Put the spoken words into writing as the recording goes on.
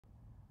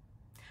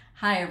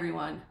Hi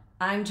everyone,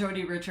 I'm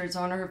Jody Richards,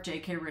 owner of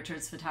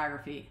JK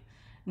Photography.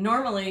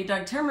 Normally,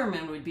 Doug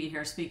Timmerman would be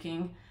here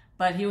speaking,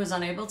 but he was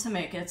unable to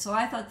make it, so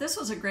I thought this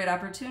was a great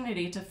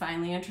opportunity to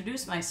finally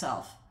introduce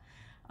myself.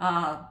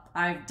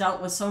 I've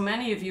dealt with so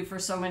many of you for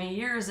so many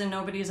years and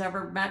nobody's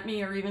ever met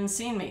me or even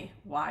seen me.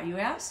 Why, you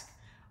ask?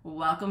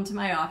 Welcome to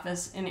my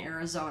office in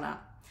Arizona.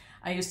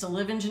 I used to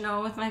live in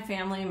Genoa with my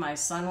family. My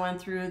son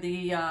went through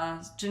the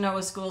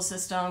Genoa school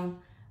system,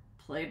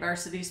 played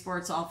varsity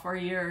sports all 4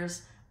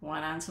 years,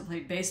 went on to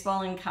play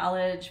baseball in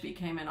college,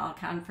 became an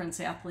all-conference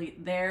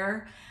athlete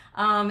there.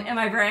 Am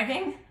I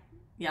bragging?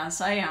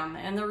 Yes, I am.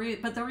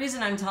 But the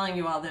reason I'm telling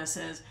you all this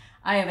is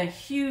I have a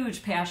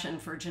huge passion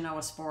for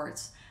Genoa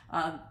sports.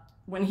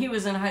 When he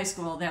was in high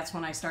school, that's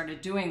when I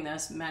started doing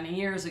this many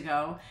years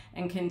ago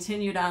and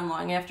continued on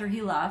long after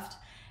he left.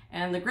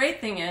 And the great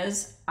thing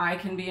is I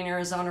can be in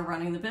Arizona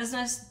running the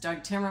business.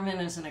 Doug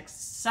Timmerman is an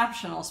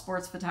exceptional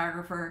sports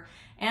photographer,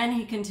 and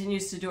he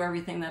continues to do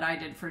everything that I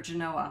did for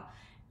Genoa,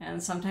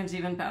 and sometimes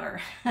even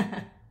better.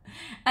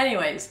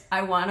 Anyways,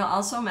 I want to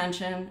also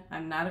mention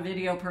I'm not a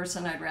video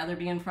person. I'd rather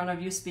be in front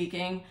of you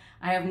speaking.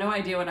 I have no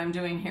idea what I'm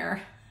doing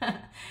here.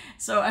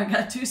 So I've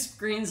got two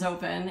screens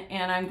open,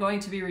 and I'm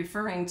going to be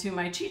referring to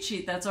my cheat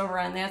sheet that's over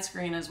on that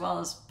screen, as well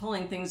as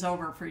pulling things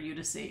over for you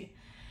to see.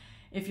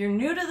 If you're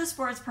new to the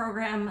sports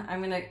program,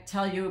 I'm going to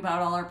tell you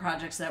about all our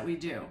projects that we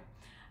do.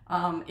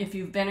 If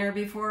you've been here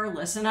before,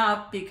 listen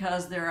up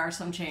because there are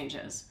some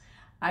changes.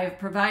 I have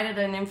provided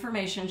an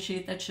information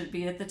sheet that should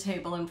be at the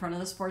table in front of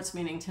the sports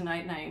meeting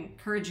tonight, and I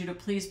encourage you to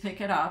please pick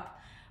it up.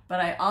 But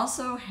I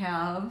also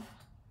have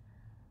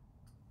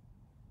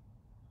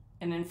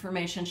an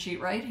information sheet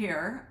right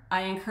here.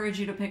 I encourage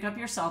you to pick up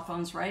your cell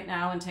phones right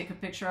now and take a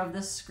picture of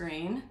this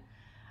screen.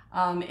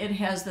 It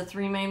has the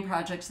three main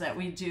projects that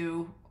we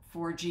do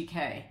for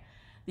GK.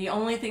 The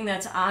only thing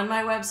that's on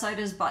my website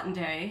is Button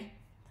Day.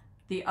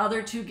 The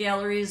other two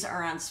galleries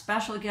are on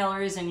special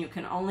galleries, and you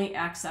can only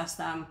access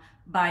them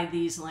by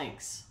these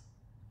links.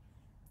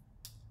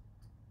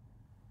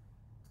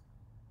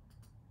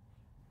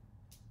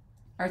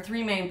 Our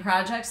three main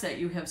projects that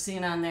you have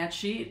seen on that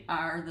sheet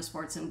are the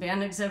Sports and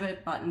Band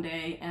exhibit, Button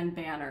Day, and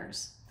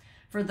banners.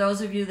 For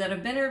those of you that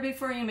have been here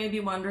before, you may be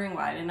wondering,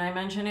 why didn't I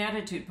mention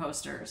attitude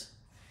posters?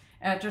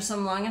 After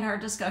some long and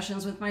hard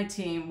discussions with my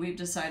team, we've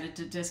decided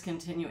to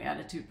discontinue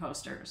attitude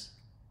posters.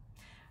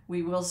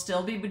 We will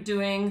still be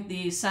doing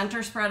the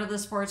center spread of the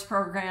sports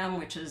program,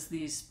 which is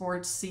the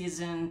sports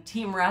season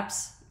team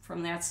reps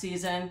from that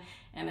season,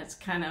 and it's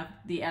kind of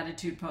the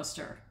attitude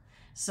poster.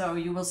 So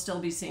you will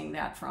still be seeing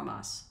that from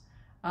us.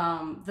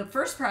 The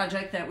first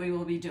project that we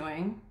will be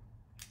doing,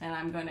 and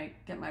I'm going to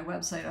get my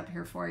website up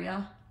here for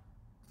you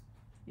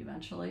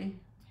eventually.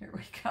 Here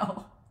we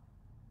go.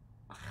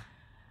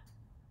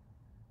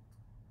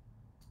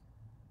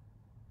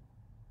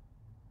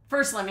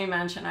 First, let me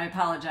mention, I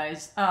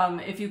apologize.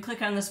 If you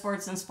click on the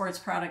sports and sports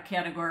product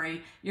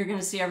category, you're going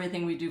to see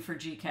everything we do for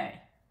GK.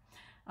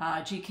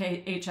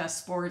 GKHS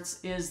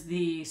Sports is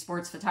the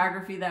sports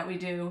photography that we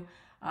do.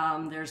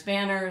 There's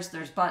banners,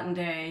 there's Button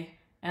Day,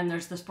 and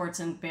there's the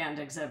Sports and Band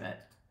exhibit.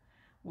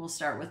 We'll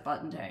start with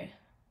Button Day.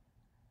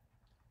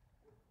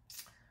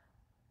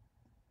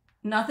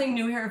 Nothing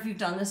new here if you've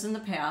done this in the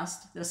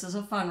past. This is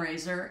a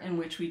fundraiser in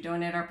which we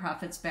donate our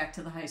profits back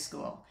to the high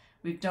school.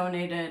 We've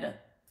donated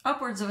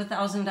upwards of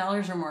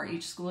 $1,000 or more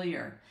each school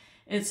year.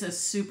 It's a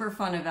super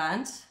fun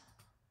event.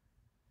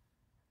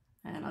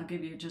 And I'll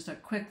give you just a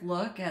quick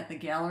look at the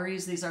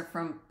galleries. These are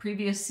from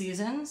previous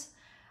seasons.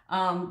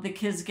 The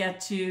kids get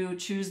to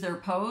choose their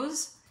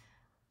pose,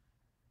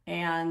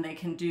 and they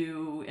can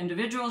do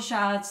individual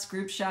shots,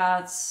 group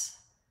shots.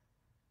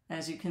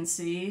 As you can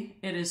see,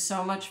 it is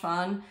so much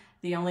fun.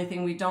 The only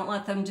thing we don't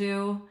let them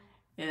do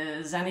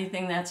is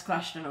anything that's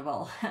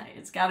questionable.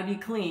 It's got to be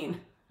clean.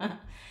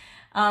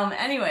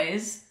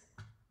 Anyways,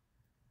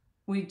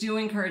 we do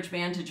encourage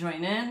band to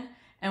join in,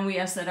 and we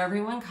ask that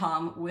everyone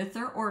come with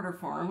their order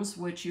forms,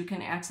 which you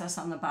can access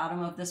on the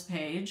bottom of this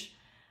page.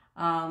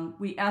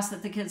 We ask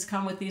that the kids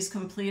come with these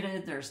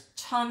completed. There's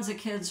tons of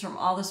kids from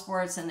all the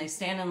sports, and they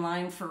stand in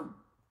line for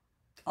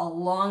a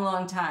long,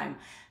 long time.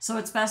 So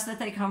it's best that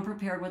they come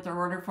prepared with their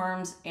order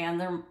forms and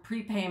their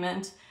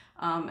prepayment.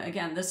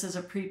 Again, this is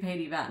a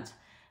prepaid event.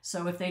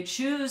 So if they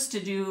choose to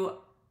do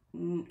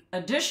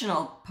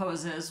additional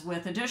poses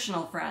with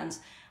additional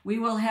friends, we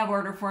will have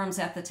order forms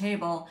at the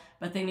table,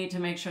 but they need to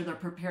make sure they're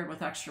prepared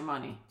with extra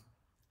money.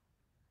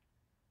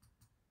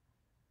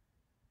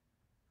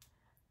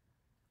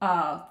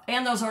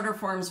 And those order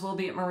forms will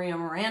be at Maria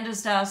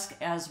Miranda's desk,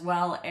 as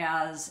well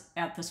as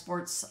at the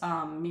sports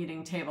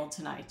meeting table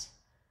tonight.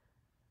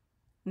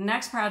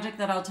 Next project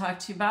that I'll talk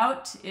to you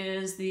about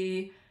is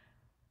the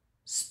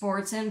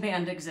Sports and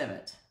Band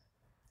exhibit.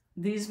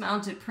 These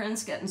mounted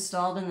prints get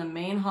installed in the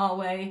main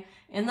hallway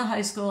in the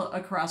high school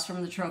across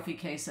from the trophy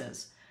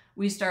cases.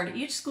 We start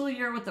each school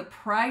year with the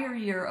prior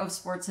year of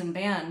Sports and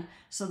Band,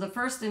 so the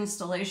first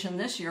installation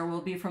this year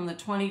will be from the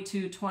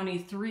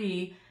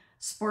 22-23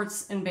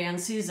 Sports and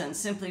Band season,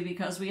 simply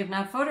because we have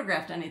not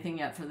photographed anything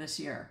yet for this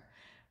year.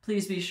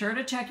 Please be sure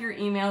to check your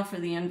email for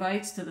the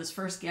invites to this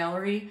first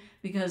gallery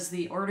because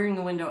the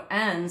ordering window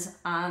ends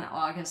on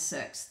August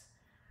 6th.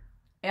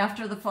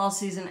 After the fall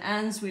season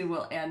ends, we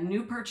will add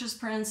new purchase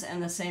prints,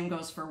 and the same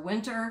goes for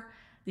winter.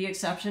 The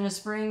exception is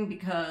spring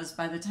because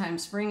by the time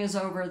spring is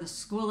over, the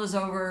school is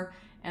over,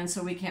 and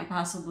so we can't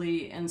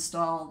possibly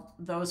install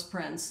those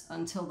prints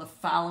until the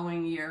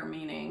following year,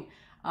 meaning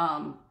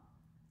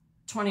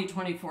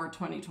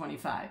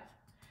 2024-2025.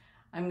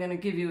 I'm going to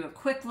give you a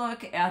quick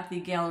look at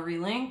the gallery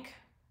link.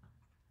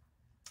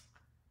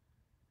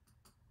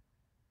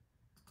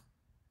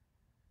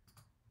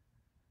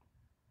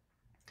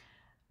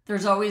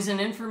 There's always an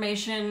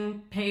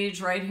information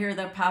page right here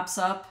that pops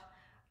up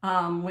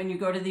when you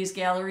go to these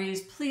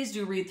galleries. Please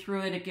do read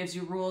through it. It gives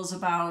you rules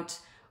about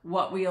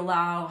what we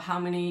allow, how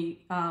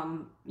many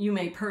you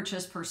may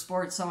purchase per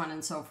sport, so on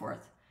and so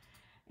forth.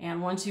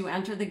 And once you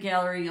enter the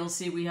gallery, you'll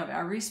see we have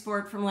every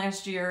sport from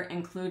last year,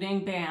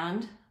 including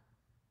band.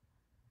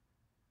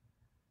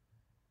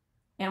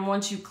 And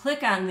once you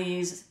click on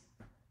these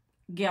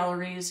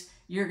galleries,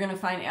 you're going to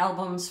find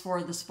albums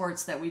for the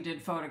sports that we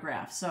did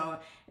photograph. So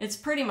it's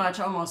pretty much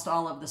almost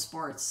all of the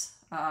sports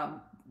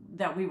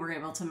that we were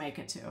able to make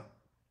it to.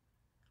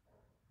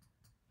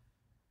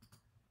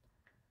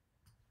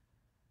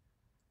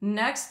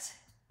 Next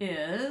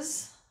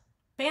is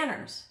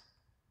banners.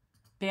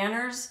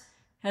 Banners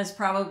has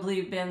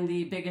probably been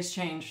the biggest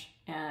change,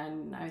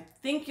 and I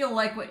think you'll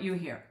like what you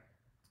hear.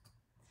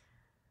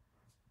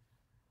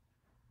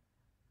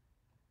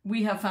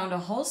 We have found a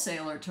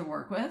wholesaler to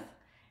work with,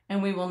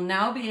 and we will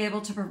now be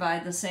able to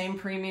provide the same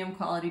premium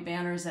quality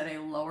banners at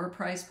a lower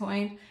price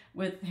point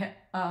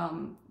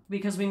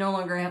because we no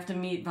longer have to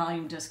meet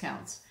volume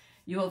discounts.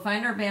 You will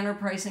find our banner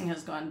pricing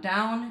has gone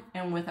down,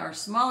 and with our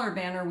smaller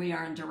banner, we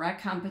are in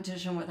direct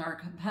competition with our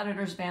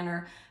competitor's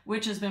banner,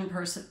 which has been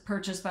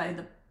purchased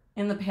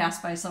in the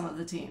past by some of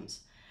the teams.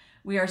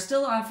 We are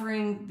still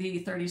offering the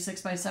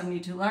 36 by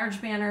 72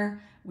 large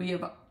banner. We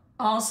have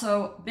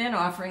also been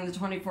offering the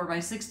 24 by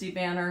 60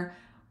 banner,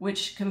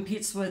 which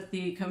competes with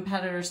the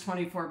competitor's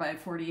 24 by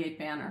 48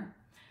 banner.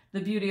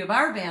 The beauty of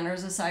our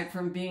banners, aside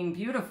from being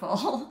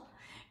beautiful,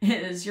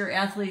 is your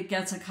athlete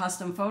gets a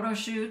custom photo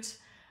shoot,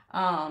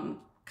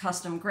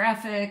 custom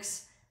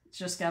graphics. It's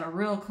just got a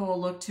real cool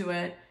look to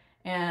it,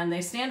 and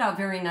they stand out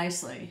very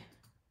nicely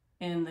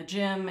in the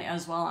gym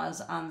as well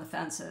as on the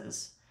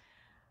fences.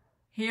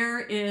 Here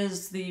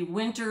is the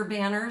winter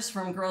banners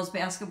from girls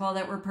basketball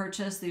that were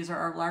purchased. These are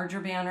our larger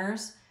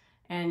banners,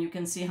 and you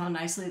can see how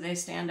nicely they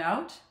stand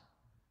out.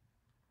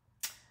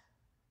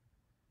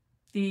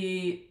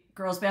 The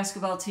girls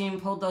basketball team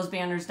pulled those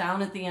banners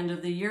down at the end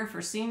of the year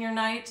for senior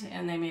night,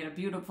 and they made a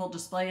beautiful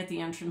display at the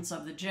entrance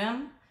of the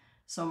gym.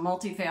 So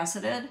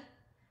multifaceted.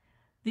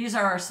 These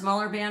are our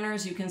smaller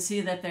banners. You can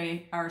see that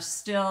they are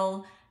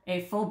still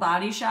a full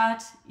body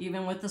shot,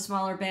 even with the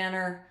smaller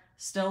banner,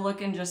 still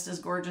looking just as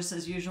gorgeous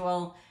as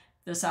usual.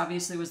 This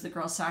obviously was the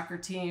girls soccer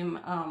team,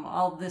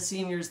 all the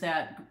seniors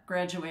that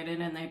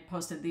graduated, and they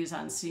posted these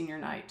on senior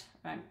night.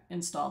 I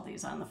installed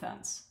these on the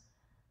fence.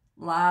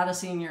 A lot of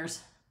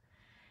seniors.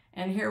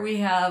 And here we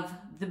have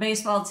the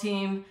baseball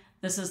team.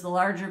 This is the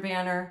larger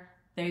banner.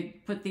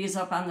 They put these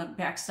up on the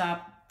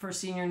backstop for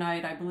senior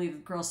night. I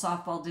believe girls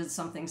softball did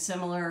something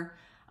similar.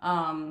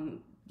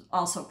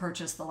 Also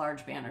purchased the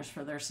large banners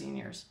for their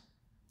seniors.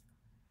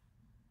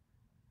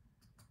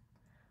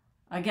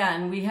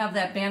 Again, we have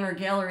that banner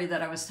gallery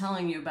that I was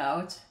telling you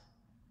about.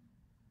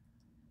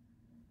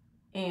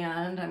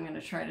 And I'm going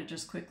to try to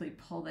just quickly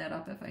pull that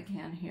up if I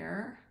can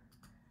here,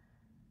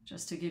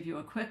 just to give you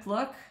a quick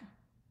look.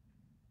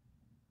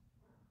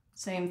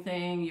 Same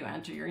thing, you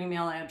enter your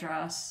email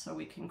address so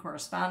we can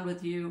correspond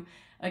with you.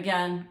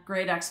 Again,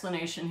 great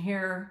explanation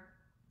here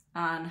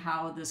on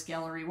how this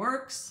gallery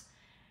works.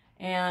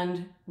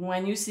 And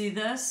when you see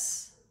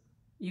this,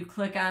 you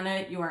click on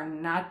it, you are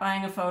not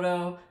buying a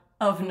photo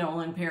of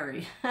Nolan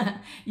Perry.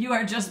 You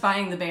are just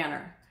buying the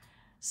banner.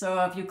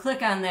 So if you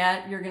click on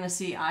that, you're going to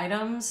see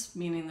items,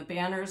 meaning the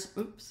banners.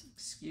 Oops,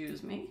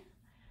 excuse me.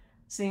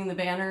 Seeing the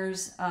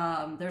banners.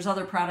 There's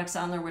other products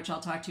on there, which I'll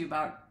talk to you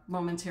about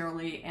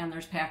momentarily, and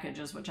there's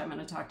packages, which I'm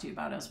going to talk to you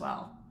about as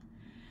well.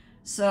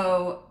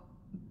 So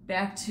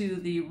back to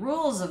the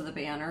rules of the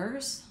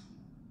banners.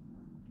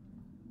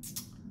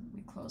 Let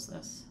me close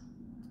this.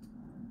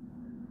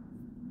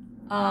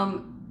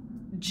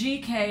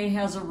 GK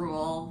has a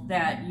rule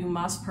that you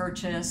must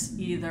purchase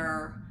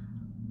either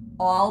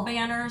all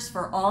banners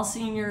for all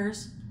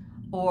seniors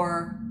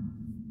or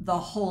the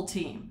whole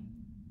team.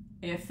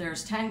 If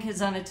there's 10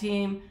 kids on a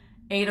team,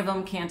 8 of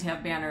them can't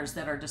have banners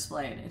that are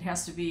displayed. It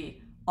has to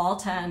be all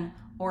 10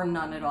 or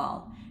none at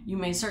all. You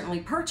may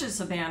certainly purchase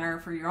a banner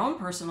for your own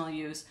personal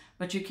use,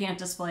 but you can't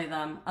display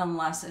them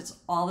unless it's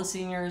all the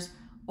seniors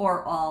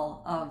or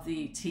all of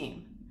the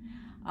team.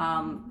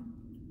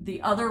 The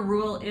other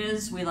rule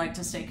is we like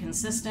to stay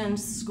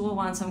consistent. School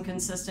wants them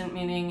consistent,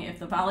 meaning if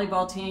the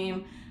volleyball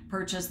team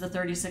purchased the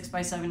 36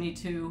 by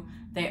 72,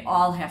 they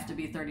all have to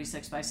be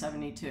 36 by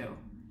 72.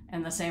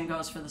 And the same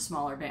goes for the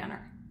smaller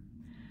banner.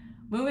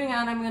 Moving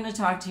on, I'm going to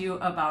talk to you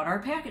about our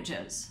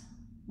packages.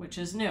 which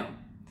is new.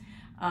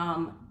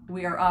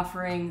 We are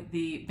offering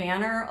the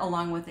banner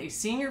along with a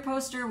senior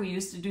poster. We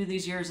used to do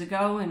these years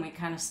ago and we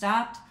kind of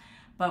stopped,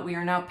 but we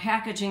are now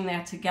packaging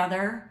that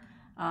together.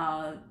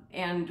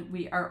 And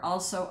we are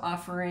also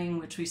offering,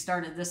 which we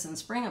started this in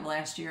spring of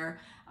last year,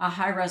 a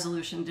high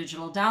resolution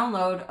digital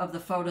download of the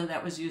photo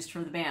that was used for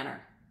the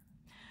banner.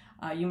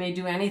 You may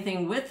do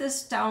anything with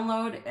this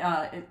download,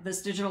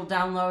 this digital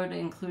download,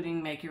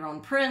 including make your own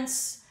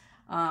prints,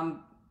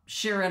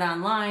 share it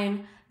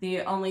online.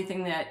 The only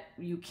thing that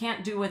you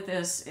can't do with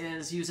this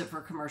is use it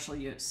for commercial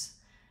use.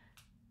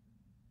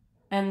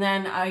 And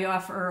then I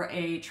offer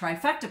a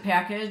trifecta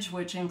package,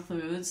 which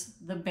includes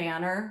the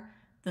banner,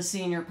 the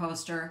senior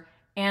poster,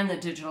 and the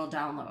digital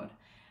download.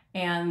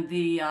 And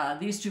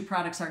these two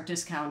products are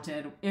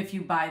discounted if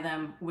you buy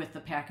them with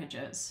the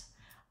packages.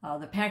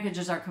 The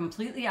packages are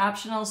completely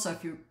optional, so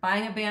if you're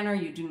buying a banner,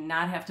 you do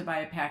not have to buy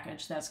a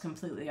package. That's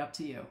completely up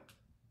to you.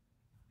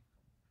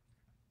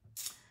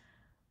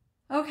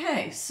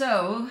 Okay,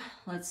 so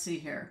let's see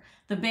here.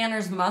 The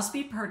banners must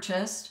be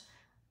pre-purchased.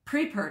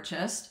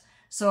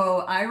 So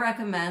I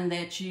recommend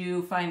that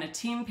you find a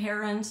team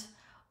parent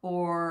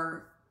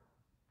or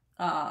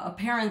a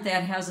parent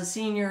that has a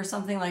senior or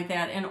something like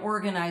that and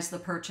organize the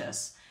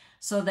purchase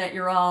so that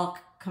you're all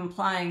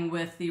complying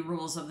with the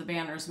rules of the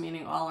banners,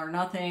 meaning all or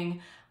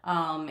nothing,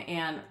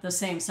 and the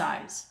same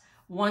size.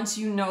 Once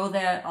you know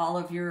that all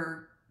of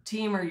your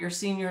team or your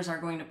seniors are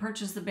going to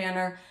purchase the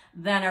banner,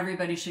 then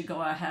everybody should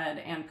go ahead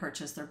and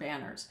purchase their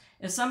banners.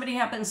 If somebody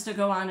happens to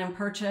go on and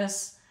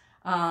purchase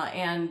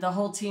and the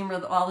whole team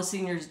or all the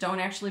seniors don't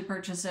actually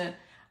purchase it,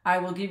 I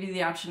will give you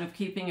the option of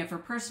keeping it for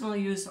personal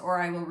use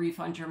or I will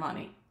refund your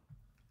money.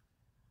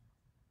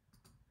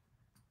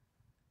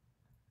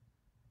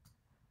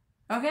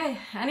 Okay,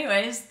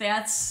 anyways,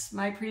 that's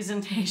my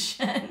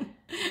presentation.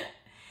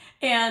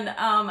 And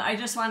I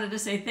just wanted to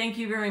say thank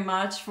you very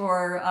much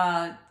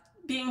for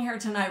being here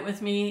tonight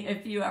with me.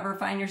 If you ever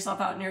find yourself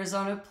out in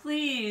Arizona,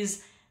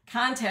 please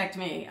contact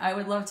me. I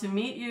would love to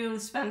meet you,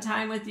 spend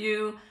time with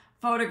you,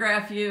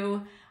 photograph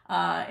you,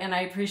 and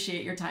I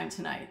appreciate your time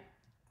tonight.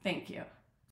 Thank you.